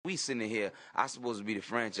We sitting here, I supposed to be the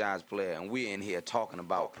franchise player, and we're in here talking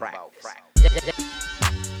about practice.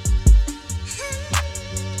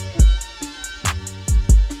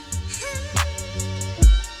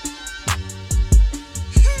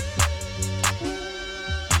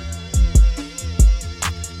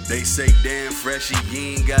 They say, damn, Freshy,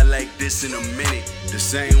 you ain't got like this in a minute. The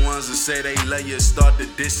same ones that say they love you start to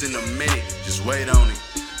diss in a minute. Just wait on it.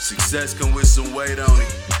 Success come with some weight on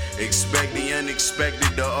it. Expect the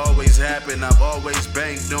unexpected to always happen. I've always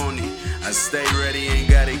banked on it. I stay ready, ain't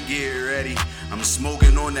gotta get ready. I'm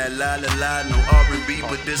smoking on that la la la, no R&B,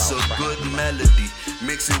 but this a good melody.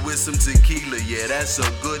 Mix it with some tequila, yeah, that's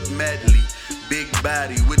a good medley. Big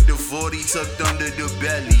body with the 40 tucked under the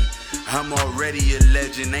belly. I'm already a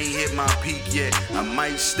legend, ain't hit my peak yet. I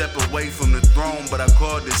might step away from the throne, but I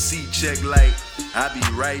called the seat check like I'll be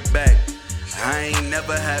right back. I ain't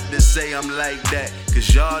never have to say I'm like that,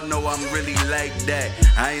 cause y'all know I'm really like that.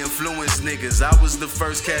 I influence niggas, I was the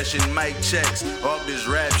first cashing mic checks off this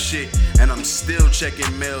rap shit, and I'm still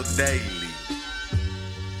checking mail daily.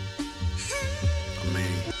 I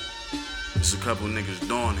mean, there's a couple niggas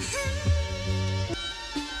doing it,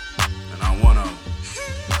 and I'm one of them.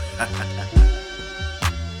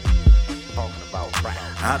 Talking about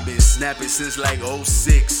practice. I've been snapping since like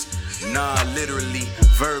 06. Nah, literally,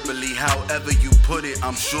 verbally, however you put it,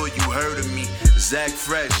 I'm sure you heard of me.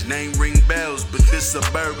 Zacfresh, name ring bells, but this a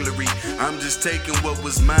burglary. I'm just taking what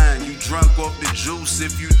was mine. You drunk off the juice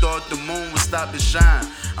if you thought the moon would stop to shine.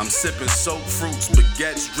 I'm sipping soaked fruits,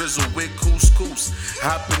 baguettes drizzled with couscous.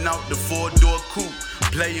 Hopping out the 4-door coupe,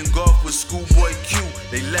 playing golf with Schoolboy Q.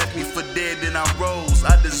 They left me for dead, then I rose.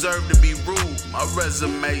 I deserve to be rude, my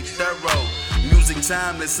resume thorough. Music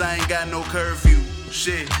timeless, I ain't got no curfew.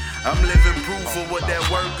 Shit, I'm living proof of what that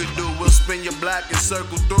work could do. We'll spin your block and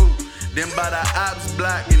circle through, then buy the ops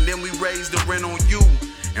block, and then we raise the rent on you.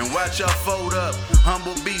 And watch y'all fold up.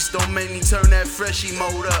 Humble beast don't make me turn that Freshy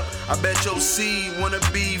mode up. I bet your seed wanna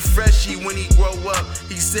be Freshy when he grow up.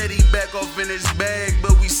 He said he back off in his bag,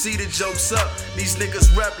 but we see the jokes up. These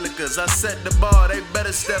niggas replicas, I set the bar, they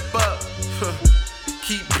better step up.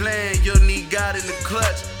 Keep playing, you'll need God in the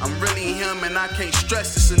clutch. I'm really him and I can't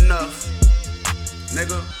stress this enough,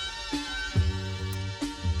 nigga.